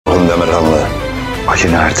Ali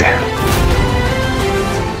nerede?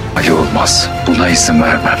 Ali olmaz. Buna izin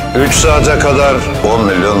vermem. 3 saate kadar 10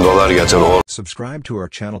 milyon dolar getir Orhun. Subscribe to our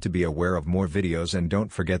channel to be aware of more videos and don't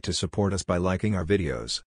forget to support us by liking our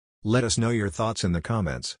videos. Let us know your thoughts in the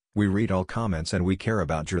comments. We read all comments and we care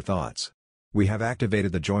about your thoughts. We have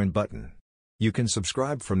activated the join button. You can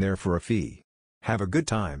subscribe from there for a fee. Have a good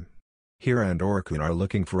time. Hira and Orhun are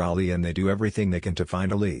looking for Ali and they do everything they can to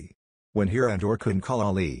find Ali. When Hira and Orhun call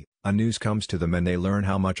Ali, a news comes to them and they learn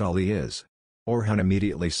how much Ali is. Orhun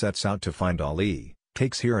immediately sets out to find Ali,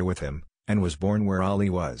 takes Hira with him, and was born where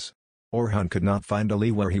Ali was. Orhun could not find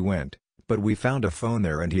Ali where he went, but we found a phone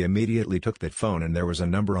there and he immediately took that phone and there was a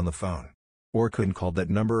number on the phone. Orhun called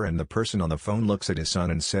that number and the person on the phone looks at his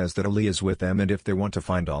son and says that Ali is with them and if they want to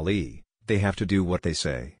find Ali, they have to do what they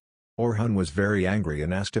say. Orhun was very angry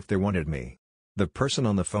and asked if they wanted me. The person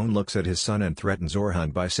on the phone looks at his son and threatens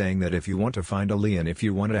Orhun by saying that if you want to find Ali and if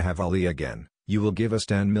you want to have Ali again, you will give us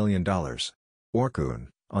 $10 million. Orhun,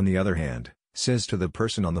 on the other hand, says to the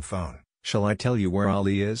person on the phone, "Shall I tell you where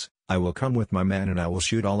Ali is? I will come with my man and I will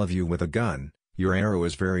shoot all of you with a gun." Your arrow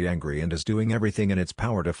is very angry and is doing everything in its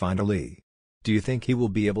power to find Ali. Do you think he will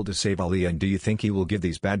be able to save Ali and do you think he will give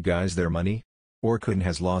these bad guys their money? Orhun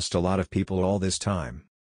has lost a lot of people all this time.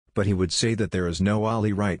 But he would say that there is no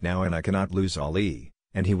Ali right now and I cannot lose Ali,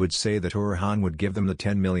 and he would say that Orhun would give them the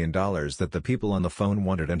 $10 million that the people on the phone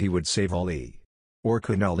wanted and he would save Ali.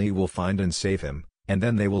 Orhun Ali will find and save him, and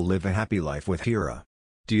then they will live a happy life with Hira.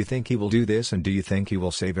 Do you think he will do this and do you think he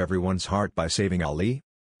will save everyone's heart by saving Ali?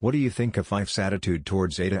 What do you think of Fife's attitude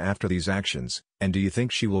towards Ada after these actions, and do you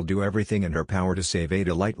think she will do everything in her power to save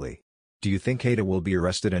Ada lightly? Do you think Ada will be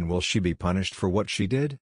arrested and will she be punished for what she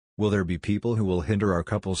did? Will there be people who will hinder our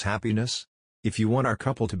couple's happiness? If you want our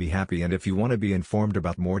couple to be happy and if you want to be informed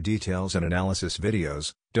about more details and analysis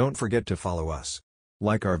videos, don't forget to follow us.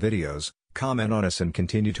 Like our videos, comment on us and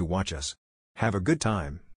continue to watch us. Have a good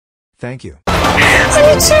time. Thank you. I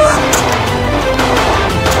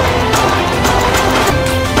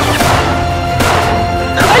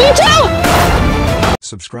need to!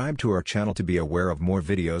 Subscribe to our channel to be aware of more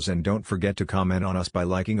videos and don't forget to comment on us by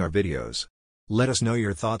liking our videos. Let us know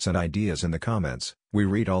your thoughts and ideas in the comments. We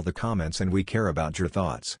read all the comments and we care about your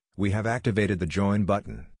thoughts. We have activated the join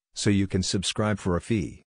button, so you can subscribe for a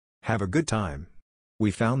fee. Have a good time. We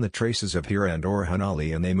found the traces of Hira and Orhun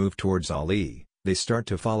Ali and they move towards Ali. They start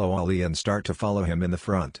to follow Ali and start to follow him in the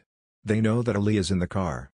front. They know that Ali is in the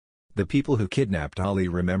car. The people who kidnapped Ali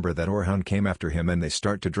remember that Orhun came after him and they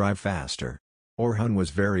start to drive faster. Orhun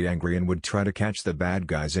was very angry and would try to catch the bad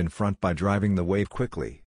guys in front by driving the wave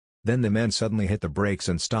quickly. Then the men suddenly hit the brakes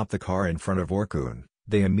and stop the car in front of Orhun.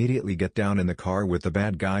 They immediately get down in the car with the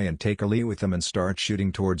bad guy and take Ali with them and start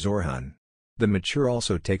shooting towards Orhun. The mature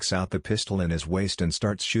also takes out the pistol in his waist and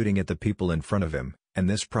starts shooting at the people in front of him, and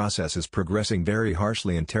this process is progressing very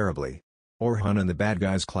harshly and terribly. Orhun and the bad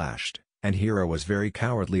guys clashed, and Hira was very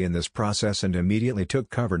cowardly in this process and immediately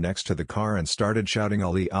took cover next to the car and started shouting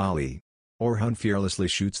Ali Ali. Orhun fearlessly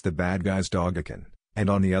shoots the bad guy's dog again,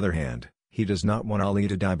 and on the other hand, he does not want Ali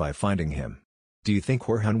to die by finding him. Do you think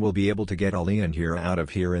Orhun will be able to get Ali and Hira out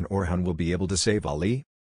of here and Orhun will be able to save Ali?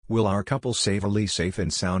 Will our couple save Ali safe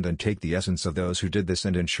and sound and take the essence of those who did this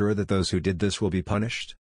and ensure that those who did this will be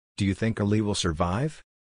punished? Do you think Ali will survive?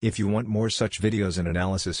 If you want more such videos and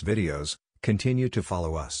analysis videos, continue to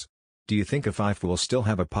follow us. Do you think Fife will still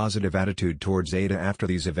have a positive attitude towards Ada after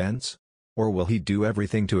these events? Or will he do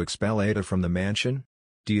everything to expel Ada from the mansion?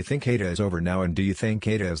 Do you think Ada is over now and do you think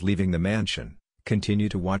Ada is leaving the mansion? Continue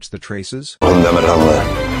to watch the traces. Ali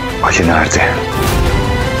nerede?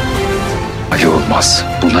 Ali olmaz.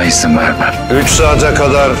 Buna izin vermem. 3 saate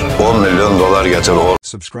kadar 10 milyon dolar getir Orhun.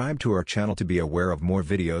 Subscribe to our channel to be aware of more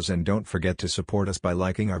videos and don't forget to support us by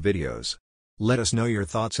liking our videos. Let us know your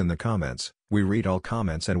thoughts in the comments. We read all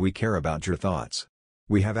comments and we care about your thoughts.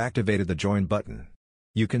 We have activated the join button.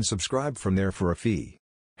 You can subscribe from there for a fee.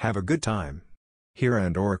 Have a good time. Hira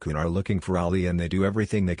and Orhun are looking for Ali and they do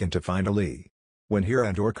everything they can to find Ali. When Hira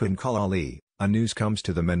and Orhun call Ali, a news comes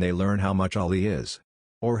to them and they learn how much Ali is.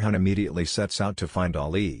 Orhun immediately sets out to find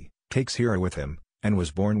Ali, takes Hira with him, and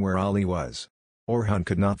was born where Ali was. Orhun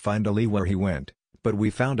could not find Ali where he went, but we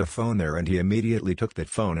found a phone there and he immediately took that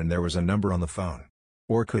phone and there was a number on the phone.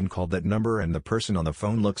 Orhun called that number and the person on the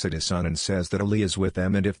phone looks at his son and says that Ali is with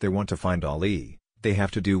them and if they want to find Ali, they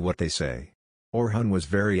have to do what they say. Orhun was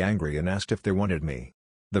very angry and asked if they wanted me.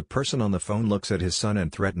 The person on the phone looks at his son and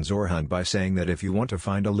threatens Orhun by saying that if you want to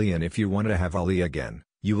find Ali and if you want to have Ali again,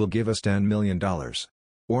 you will give us $10 million.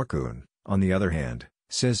 Orhun, on the other hand,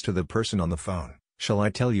 says to the person on the phone, "Shall I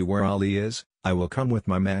tell you where Ali is? I will come with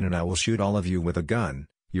my man and I will shoot all of you with a gun."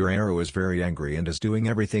 Your arrow is very angry and is doing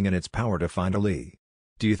everything in its power to find Ali.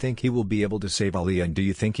 Do you think he will be able to save Ali, and do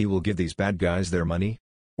you think he will give these bad guys their money?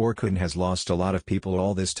 Orhun has lost a lot of people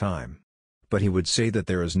all this time. But he would say that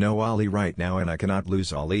there is no Ali right now and I cannot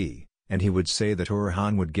lose Ali, and he would say that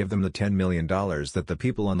Orhun would give them the $10 million that the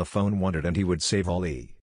people on the phone wanted and he would save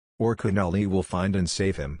Ali. Orhun Ali will find and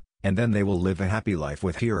save him, and then they will live a happy life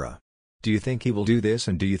with Hira. Do you think he will do this,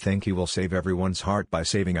 and do you think he will save everyone's heart by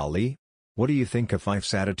saving Ali? What do you think of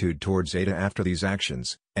Fife's attitude towards Ada after these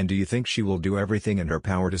actions, and do you think she will do everything in her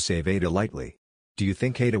power to save Ada lightly? Do you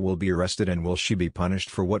think Ada will be arrested and will she be punished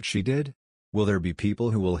for what she did? Will there be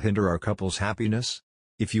people who will hinder our couple's happiness?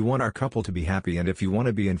 If you want our couple to be happy and if you want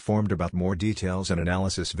to be informed about more details and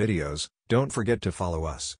analysis videos, don't forget to follow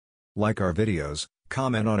us. Like our videos,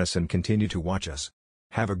 comment on us and continue to watch us.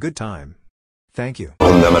 Have a good time. Thank you.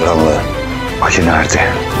 Ali nerede?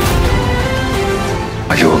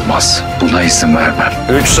 Ali olmaz. Buna izin vermem.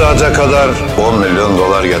 3 saate kadar 10 milyon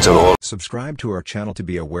dolar getir Orhun. Subscribe to our channel to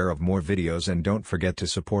be aware of more videos and don't forget to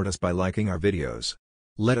support us by liking our videos.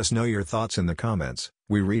 Let us know your thoughts in the comments.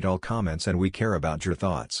 We read all comments and we care about your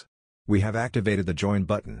thoughts. We have activated the join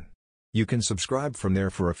button. You can subscribe from there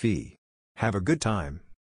for a fee. Have a good time.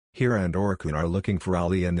 Hira and Orhun are looking for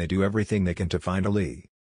Ali and they do everything they can to find Ali.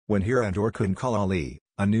 When Hira and Orhun call Ali,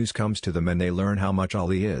 a news comes to them and they learn how much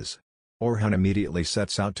Ali is. Orhun immediately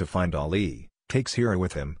sets out to find Ali, takes Hira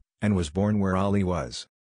with him, and was born where Ali was.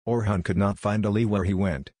 Orhun could not find Ali where he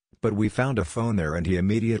went, but we found a phone there and he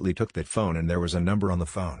immediately took that phone and there was a number on the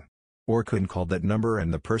phone. Orhun called that number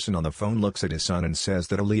and the person on the phone looks at his son and says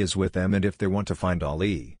that Ali is with them and if they want to find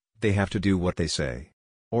Ali, they have to do what they say.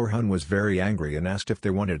 Orhun was very angry and asked if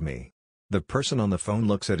they wanted me. The person on the phone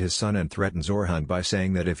looks at his son and threatens Orhun by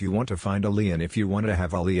saying that if you want to find Ali and if you want to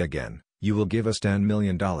have Ali again, you will give us $10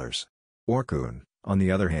 million. Orhun, on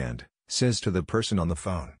the other hand, says to the person on the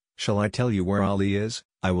phone, "Shall I tell you where Ali is?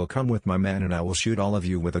 I will come with my man and I will shoot all of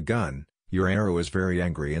you with a gun." Your arrow is very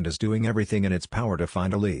angry and is doing everything in its power to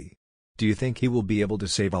find Ali. Do you think he will be able to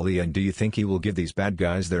save Ali, and do you think he will give these bad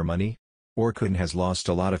guys their money? Orhun has lost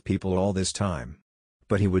a lot of people all this time.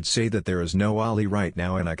 But he would say that there is no Ali right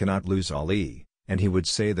now and I cannot lose Ali, and he would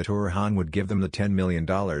say that Orhun would give them the $10 million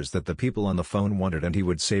that the people on the phone wanted and he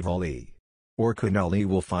would save Ali. Orhun Ali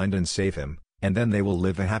will find and save him, and then they will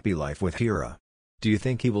live a happy life with Hira. Do you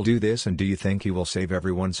think he will do this, and do you think he will save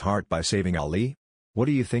everyone's heart by saving Ali? What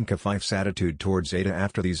do you think of Fife's attitude towards Ada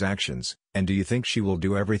after these actions, and do you think she will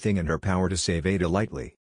do everything in her power to save Ada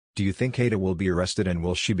lightly? Do you think Ada will be arrested and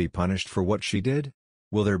will she be punished for what she did?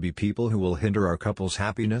 Will there be people who will hinder our couple's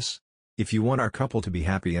happiness? If you want our couple to be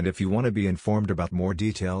happy and if you want to be informed about more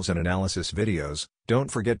details and analysis videos,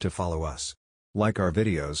 don't forget to follow us. Like our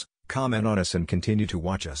videos, comment on us and continue to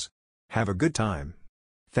watch us. Have a good time.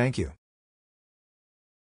 Thank you.